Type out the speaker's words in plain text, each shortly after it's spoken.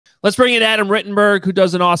Let's bring in Adam Rittenberg, who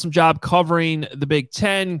does an awesome job covering the Big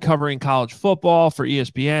Ten, covering college football for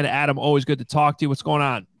ESPN. Adam, always good to talk to you. What's going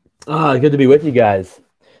on? Good to be with you guys.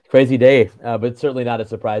 Crazy day, but certainly not a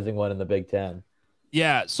surprising one in the Big Ten.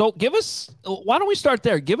 Yeah, so why don't we start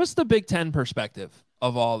there? Give us the Big Ten perspective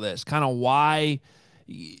of all this, kind of why.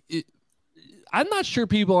 I'm not sure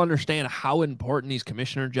people understand how important these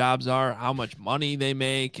commissioner jobs are, how much money they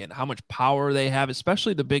make, and how much power they have,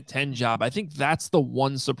 especially the Big Ten job. I think that's the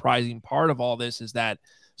one surprising part of all this is that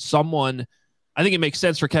I think it makes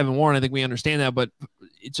sense for Kevin Warren. I think we understand that, but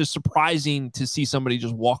it's just surprising to see somebody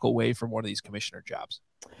just walk away from one of these commissioner jobs.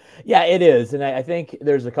 Yeah, it is. And I think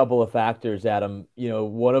there's a couple of factors, Adam.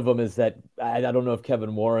 One of them is that I don't know if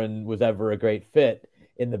Kevin Warren was ever a great fit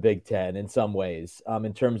in the Big Ten in some ways,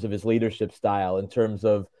 in terms of his leadership style, in terms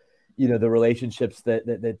of, the relationships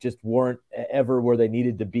that just weren't ever where they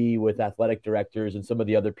needed to be with athletic directors and some of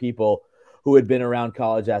the other people who had been around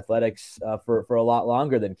college athletics for a lot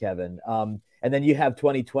longer than Kevin. And then you have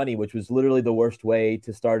 2020, which was literally the worst way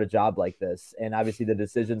to start a job like this. And obviously the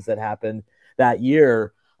decisions that happened that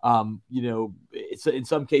year, in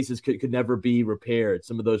some cases could never be repaired,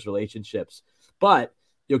 some of those relationships. But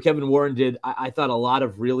Kevin Warren did, I thought, a lot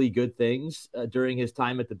of really good things during his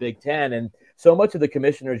time at the Big Ten. And so much of the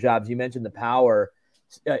commissioner jobs, you mentioned the power,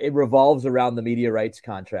 it revolves around the media rights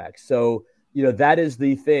contracts. So, that is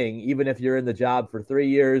the thing, even if you're in the job for 3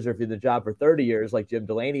 years or if you're in the job for 30 years, like Jim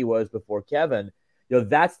Delaney was before Kevin,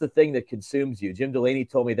 that's the thing that consumes you. Jim Delaney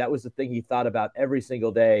told me that was the thing he thought about every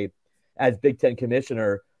single day as Big Ten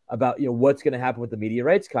commissioner about, what's going to happen with the media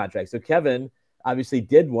rights contract. So Kevin obviously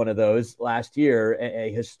did one of those last year,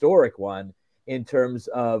 a historic one in terms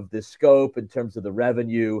of the scope, in terms of the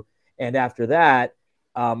revenue. And after that,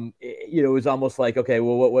 it was almost like, okay,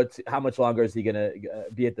 well, how much longer is he going to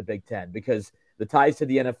be at the Big Ten? Because the ties to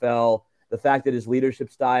the NFL, the fact that his leadership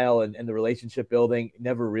style and the relationship building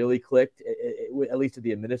never really clicked, at least at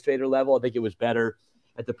the administrator level. I think it was better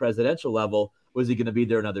at the presidential level. Was he going to be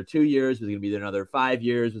there another 2 years? Was he going to be there another 5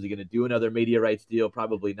 years? Was he going to do another media rights deal?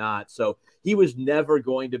 Probably not. So he was never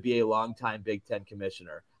going to be a longtime Big Ten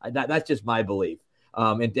commissioner. That's just my belief.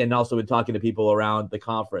 And also in talking to people around the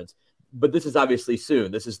conference. But this is obviously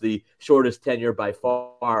soon. This is the shortest tenure by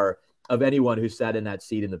far of anyone who sat in that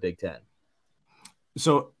seat in the Big Ten.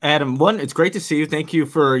 So, Adam, it's great to see you. Thank you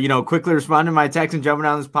for, quickly responding to my text and jumping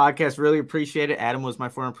on this podcast. Really appreciate it. Adam was my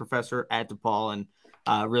former professor at DePaul,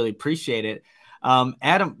 and really appreciate it.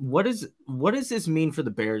 Adam, what does this mean for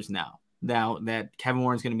the Bears now that Kevin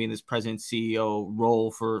Warren's going to be in this president CEO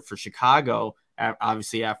role for Chicago,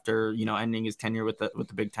 obviously after, ending his tenure with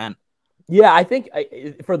the Big Ten? Yeah, I think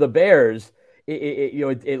for the Bears,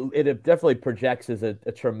 it definitely projects as a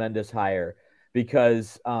tremendous hire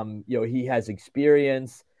because, he has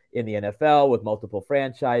experience in the NFL with multiple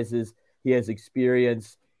franchises. He has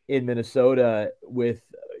experience in Minnesota with,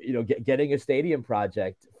 getting a stadium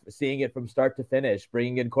project, seeing it from start to finish,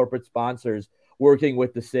 bringing in corporate sponsors, working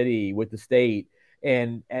with the city, with the state.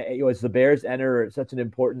 And as the Bears enter such an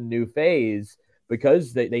important new phase,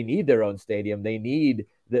 because they need their own stadium, they need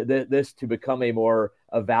this to become a more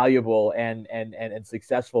valuable and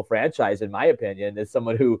successful franchise, in my opinion, as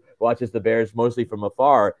someone who watches the Bears mostly from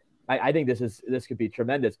afar. I think this could be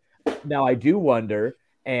tremendous. Now, I do wonder,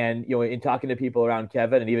 and in talking to people around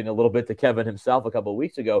Kevin and even a little bit to Kevin himself a couple of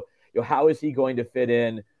weeks ago, how is he going to fit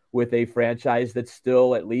in with a franchise that's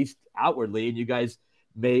still, at least outwardly, and you guys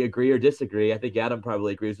may agree or disagree, I think Adam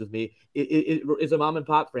probably agrees with me, it is a mom and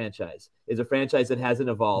pop franchise, is a franchise that hasn't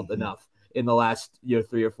evolved enough in the last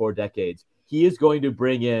 3 or 4 decades. He is going to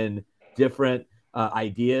bring in different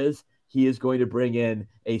ideas. He is going to bring in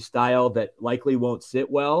a style that likely won't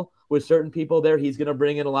sit well with certain people there. He's going to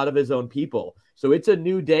bring in a lot of his own people. So it's a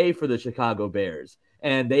new day for the Chicago Bears.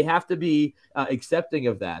 And they have to be accepting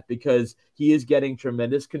of that because he is getting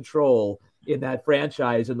tremendous control in that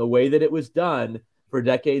franchise, and the way that it was done for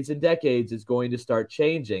decades and decades is going to start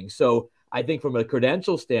changing. So I think from a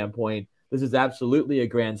credential standpoint, this is absolutely a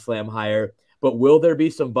grand slam hire. But will there be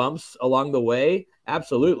some bumps along the way?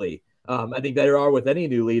 Absolutely. I think there are with any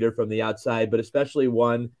new leader from the outside, but especially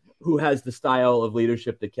one who has the style of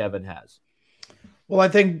leadership that Kevin has. Well, I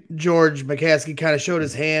think George McCaskey kind of showed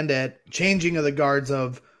his hand at changing of the guards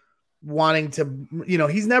of wanting to,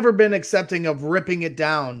 he's never been accepting of ripping it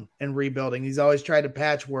down and rebuilding. He's always tried to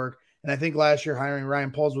patchwork. And I think last year hiring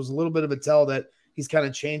Ryan Poles was a little bit of a tell that he's kind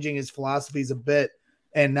of changing his philosophies a bit.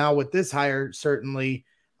 And now with this hire, certainly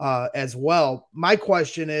as well. My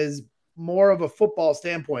question is more of a football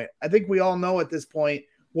standpoint. I think we all know at this point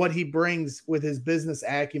what he brings with his business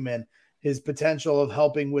acumen, his potential of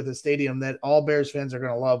helping with a stadium that all Bears fans are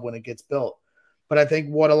going to love when it gets built. But I think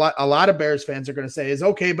what a lot of Bears fans are going to say is,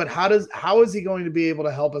 okay, but how is he going to be able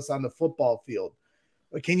to help us on the football field?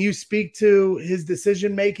 Can you speak to his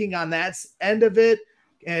decision making on that end of it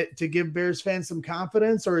to give Bears fans some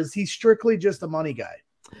confidence, or is he strictly just a money guy?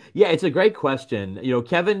 Yeah, it's a great question.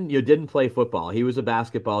 Kevin, didn't play football. He was a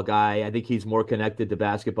basketball guy. I think he's more connected to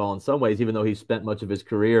basketball in some ways, even though he spent much of his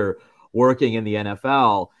career working in the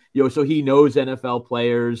NFL. So he knows NFL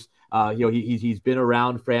players. He's been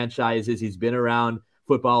around franchises. He's been around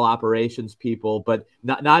football operations people, but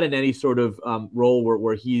not in any sort of role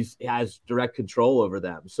where has direct control over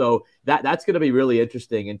them. So that's going to be really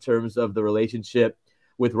interesting in terms of the relationship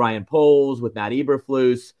with Ryan Poles, with Matt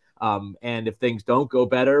Eberflus, and if things don't go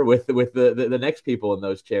better with the next people in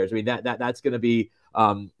those chairs. I mean, that's going to be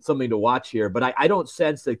something to watch here. But I don't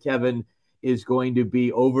sense that Kevin is going to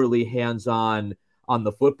be overly hands-on on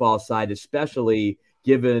the football side, especially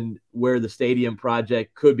given where the stadium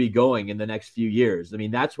project could be going in the next few years. I mean,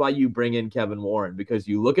 that's why you bring in Kevin Warren, because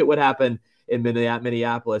you look at what happened in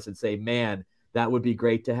Minneapolis and say, man, that would be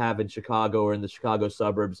great to have in Chicago or in the Chicago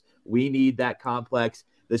suburbs. We need that complex.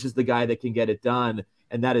 This is the guy that can get it done.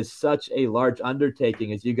 And that is such a large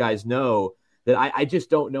undertaking, as you guys know, that I just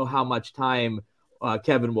don't know how much time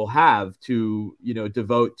Kevin will have to,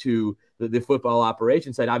 devote to the football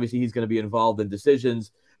operations side. Obviously, he's going to be involved in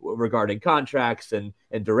decisions regarding contracts and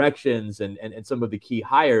directions and some of the key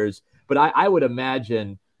hires. But I would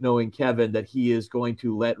imagine, knowing Kevin, that he is going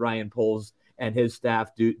to let Ryan Poles and his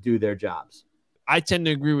staff do their jobs. I tend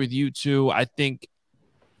to agree with you too. I think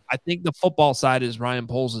the football side is Ryan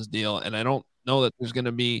Poles' deal, and I don't know that there's going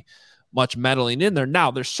to be much meddling in there.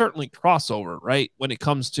 Now, there's certainly crossover, right, when it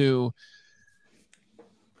comes to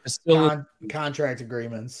contract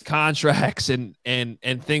agreements, contracts, and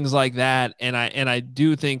things like that. And I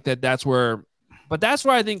do think that's where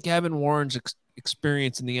I think Kevin Warren's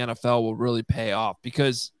experience in the NFL will really pay off,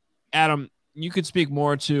 because Adam, you could speak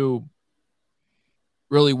more to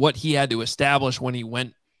really what he had to establish when he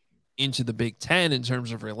went into the Big Ten in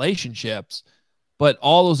terms of relationships, but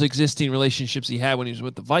all those existing relationships he had when he was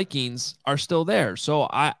with the Vikings are still there. So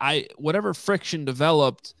I whatever friction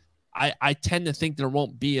developed, I tend to think there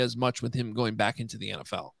won't be as much with him going back into the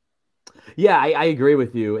NFL. Yeah, I agree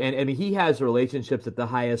with you. And I mean, he has relationships at the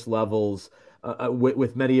highest levels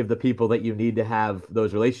with many of the people that you need to have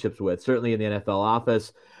those relationships with, certainly in the NFL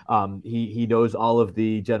office. He knows all of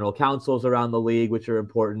the general counsels around the league, which are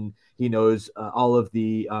important. He knows all of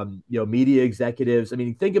the media executives. I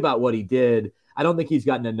mean, think about what he did. I don't think he's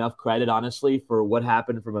gotten enough credit, honestly, for what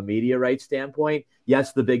happened from a media rights standpoint.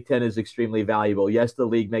 Yes, the Big Ten is extremely valuable. Yes, the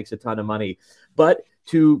league makes a ton of money. But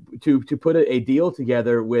to put a deal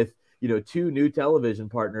together with two new television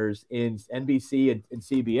partners in NBC and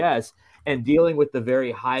CBS, and dealing with the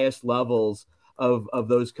very highest levels of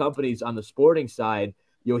those companies on the sporting side,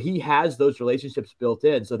 he has those relationships built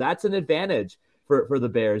in. So that's an advantage for the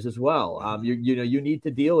Bears as well. You need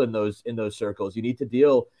to deal in those circles. You need to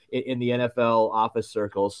deal in the NFL office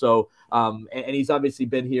circles. So, and he's obviously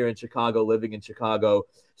been here in Chicago, living in Chicago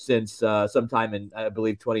since sometime in, I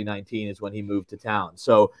believe, 2019 is when he moved to town.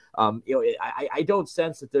 So, I don't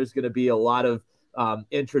sense that there's going to be a lot of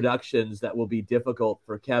introductions that will be difficult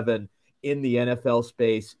for Kevin in the NFL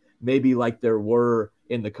space, maybe like there were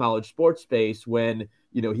in the college sports space when,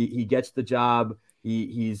 he gets the job.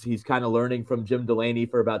 He's kind of learning from Jim Delaney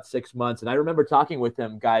for about 6 months. And I remember talking with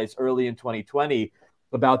him, guys, early in 2020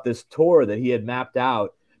 about this tour that he had mapped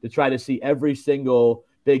out to try to see every single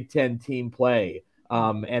Big Ten team play.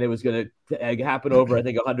 And it was going to happen over, I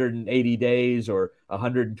think, 180 days or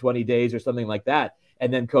 120 days or something like that.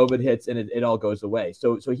 And then COVID hits and it all goes away.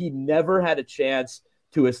 So he never had a chance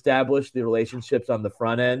to establish the relationships on the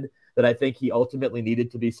front end that I think he ultimately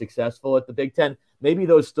needed to be successful at the Big Ten. Maybe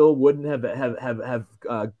those still wouldn't have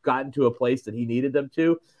gotten to a place that he needed them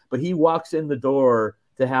to, but he walks in the door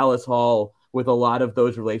to Hallis Hall with a lot of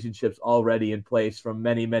those relationships already in place from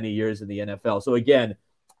many, many years in the NFL. So again,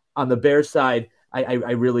 on the Bears side, I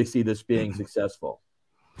really see this being successful.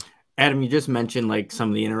 Adam, you just mentioned like some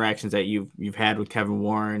of the interactions that you've had with Kevin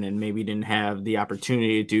Warren, and maybe didn't have the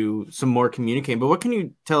opportunity to do some more communicating. But what can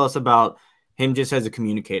you tell us about him just as a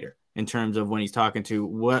communicator in terms of when he's talking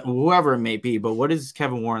to whoever it may be? But what is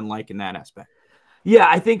Kevin Warren like in that aspect? Yeah,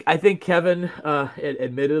 I think Kevin,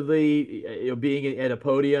 admittedly, being at a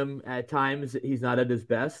podium at times, he's not at his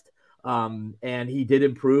best, and he did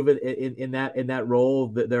improve in that role.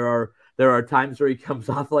 That there are times where he comes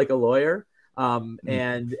off like a lawyer,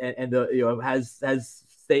 and has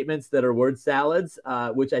statements that are word salads,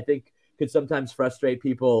 which I think could sometimes frustrate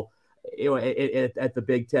people, at the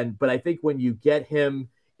Big Ten. But I think when you get him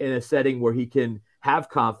in a setting where he can have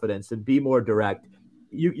confidence and be more direct.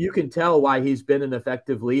 You can tell why he's been an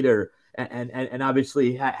effective leader and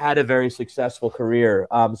obviously had a very successful career.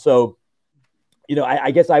 So,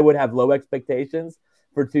 I guess I would have low expectations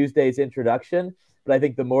for Tuesday's introduction, but I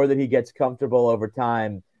think the more that he gets comfortable over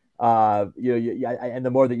time, and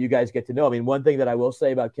the more that you guys get to know. I mean, one thing that I will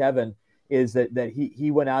say about Kevin is that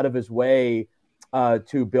he went out of his way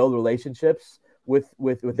to build relationships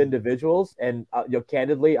with individuals, and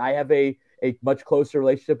candidly, I have a much closer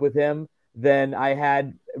relationship with him than I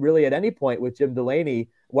had really at any point with Jim Delaney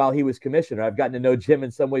while he was commissioner. I've gotten to know Jim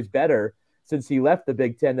in some ways better since he left the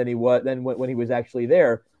Big Ten than when he was actually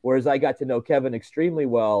there. Whereas I got to know Kevin extremely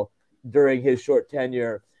well during his short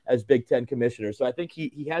tenure as Big Ten commissioner. So I think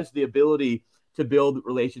he has the ability to build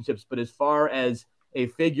relationships. But as far as a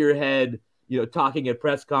figurehead, talking at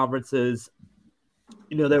press conferences,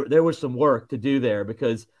 there was some work to do there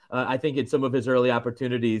because I think in some of his early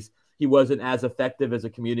opportunities, he wasn't as effective as a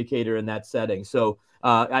communicator in that setting. So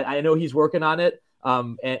I know he's working on it.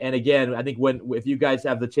 And again, I think if you guys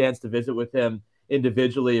have the chance to visit with him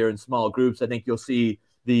individually or in small groups, I think you'll see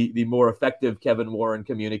the more effective Kevin Warren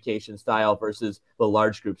communication style versus the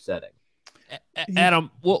large group setting. Adam,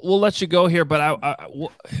 we'll let you go here, but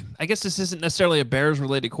I guess this isn't necessarily a Bears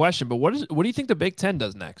related question, but what do you think the Big Ten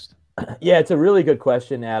does next? Yeah, it's a really good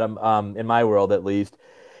question, Adam, in my world at least.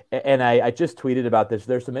 And I just tweeted about this.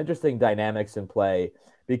 There's some interesting dynamics in play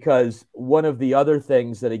because one of the other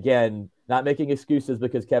things that, again, not making excuses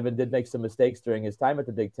because Kevin did make some mistakes during his time at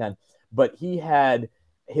the Big Ten, but he had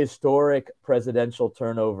historic presidential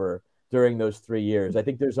turnover during those 3 years. I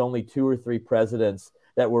think there's only 2 or 3 presidents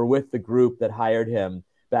that were with the group that hired him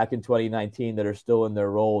back in 2019 that are still in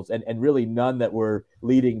their roles, and really none that were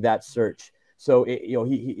leading that search. So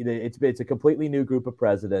it's a completely new group of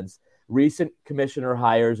presidents. Recent commissioner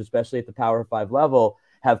hires, especially at the Power 5 level,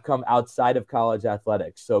 have come outside of college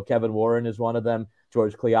athletics. So Kevin Warren is one of them,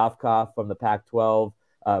 George Kliavkoff from the Pac-12,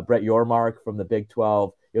 Brett Yormark from the Big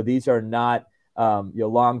 12. These are not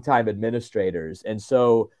longtime administrators. And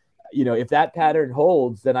so, if that pattern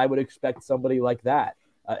holds, then I would expect somebody like that.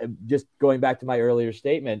 Just going back to my earlier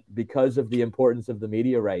statement, because of the importance of the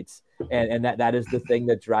media rights, and that is the thing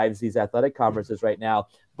that drives these athletic conferences right now.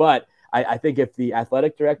 But I think if the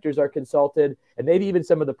athletic directors are consulted, and maybe even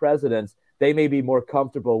some of the presidents, they may be more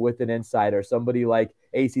comfortable with an insider, somebody like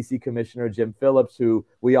ACC Commissioner Jim Phillips, who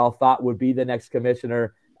we all thought would be the next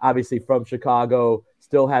commissioner, obviously from Chicago,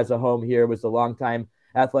 still has a home here, was a longtime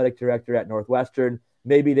athletic director at Northwestern.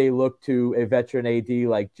 Maybe they look to a veteran AD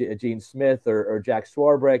like Gene Smith or Jack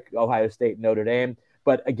Swarbrick, Ohio State, Notre Dame.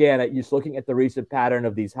 But again, just looking at the recent pattern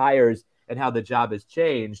of these hires and how the job has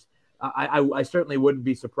changed, I certainly wouldn't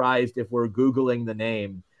be surprised if we're Googling the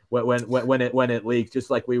name when it leaks, just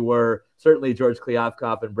like we were. Certainly George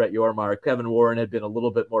Kliavkoff and Brett Yormark. Kevin Warren had been a little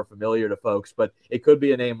bit more familiar to folks, but it could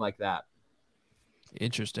be a name like that.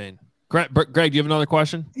 Interesting. Greg, do you have another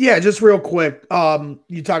question? Yeah, just real quick.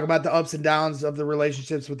 You talk about the ups and downs of the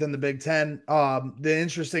relationships within the Big Ten. The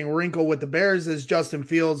interesting wrinkle with the Bears is Justin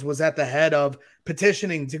Fields was at the head of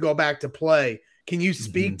petitioning to go back to play. Can you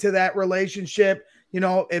speak to that relationship?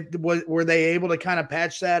 Were they able to kind of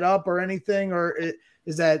patch that up or anything, or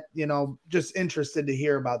is that, just interested to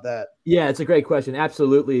hear about that? Yeah, it's a great question.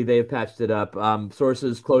 Absolutely, they've patched it up.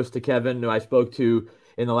 Sources close to Kevin who I spoke to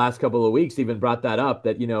in the last couple of weeks even brought that up,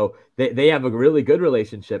 that they have a really good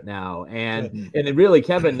relationship now, and it really,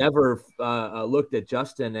 Kevin never looked at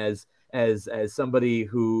Justin as somebody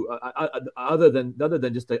who other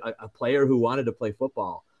than just a player who wanted to play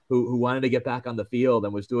football, who wanted to get back on the field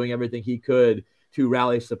and was doing everything he could to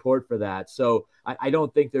rally support for that. So I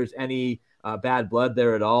don't think there's any bad blood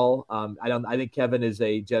there at all. I think Kevin is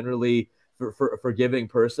a generally forgiving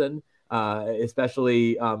person.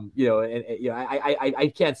 Especially,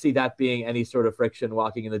 I can't see that being any sort of friction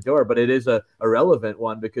walking in the door, but it is a relevant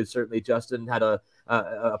one because certainly Justin had a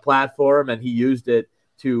platform and he used it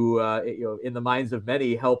to, in the minds of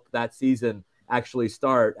many, help that season actually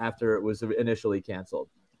start after it was initially canceled.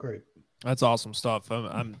 Great. That's awesome stuff.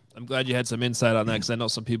 I'm glad you had some insight on that because I know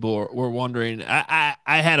some people were wondering. I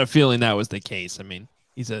had a feeling that was the case. I mean,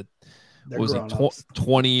 he's a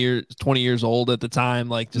 20 years old at the time,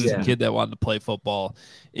 like just a kid that wanted to play football.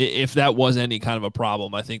 If that was any kind of a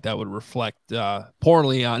problem, I think that would reflect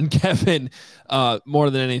poorly on Kevin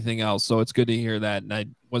more than anything else. So it's good to hear that, and I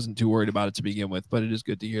wasn't too worried about it to begin with, but it is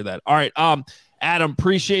good to hear that. All right, Adam,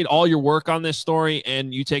 appreciate all your work on this story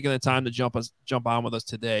and you taking the time to jump on with us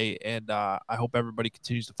today. And I hope everybody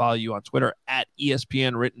continues to follow you on Twitter at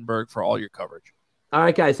ESPN Rittenberg for all your coverage. All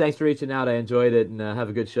right, guys, thanks for reaching out. I enjoyed it, and have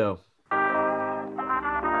a good show.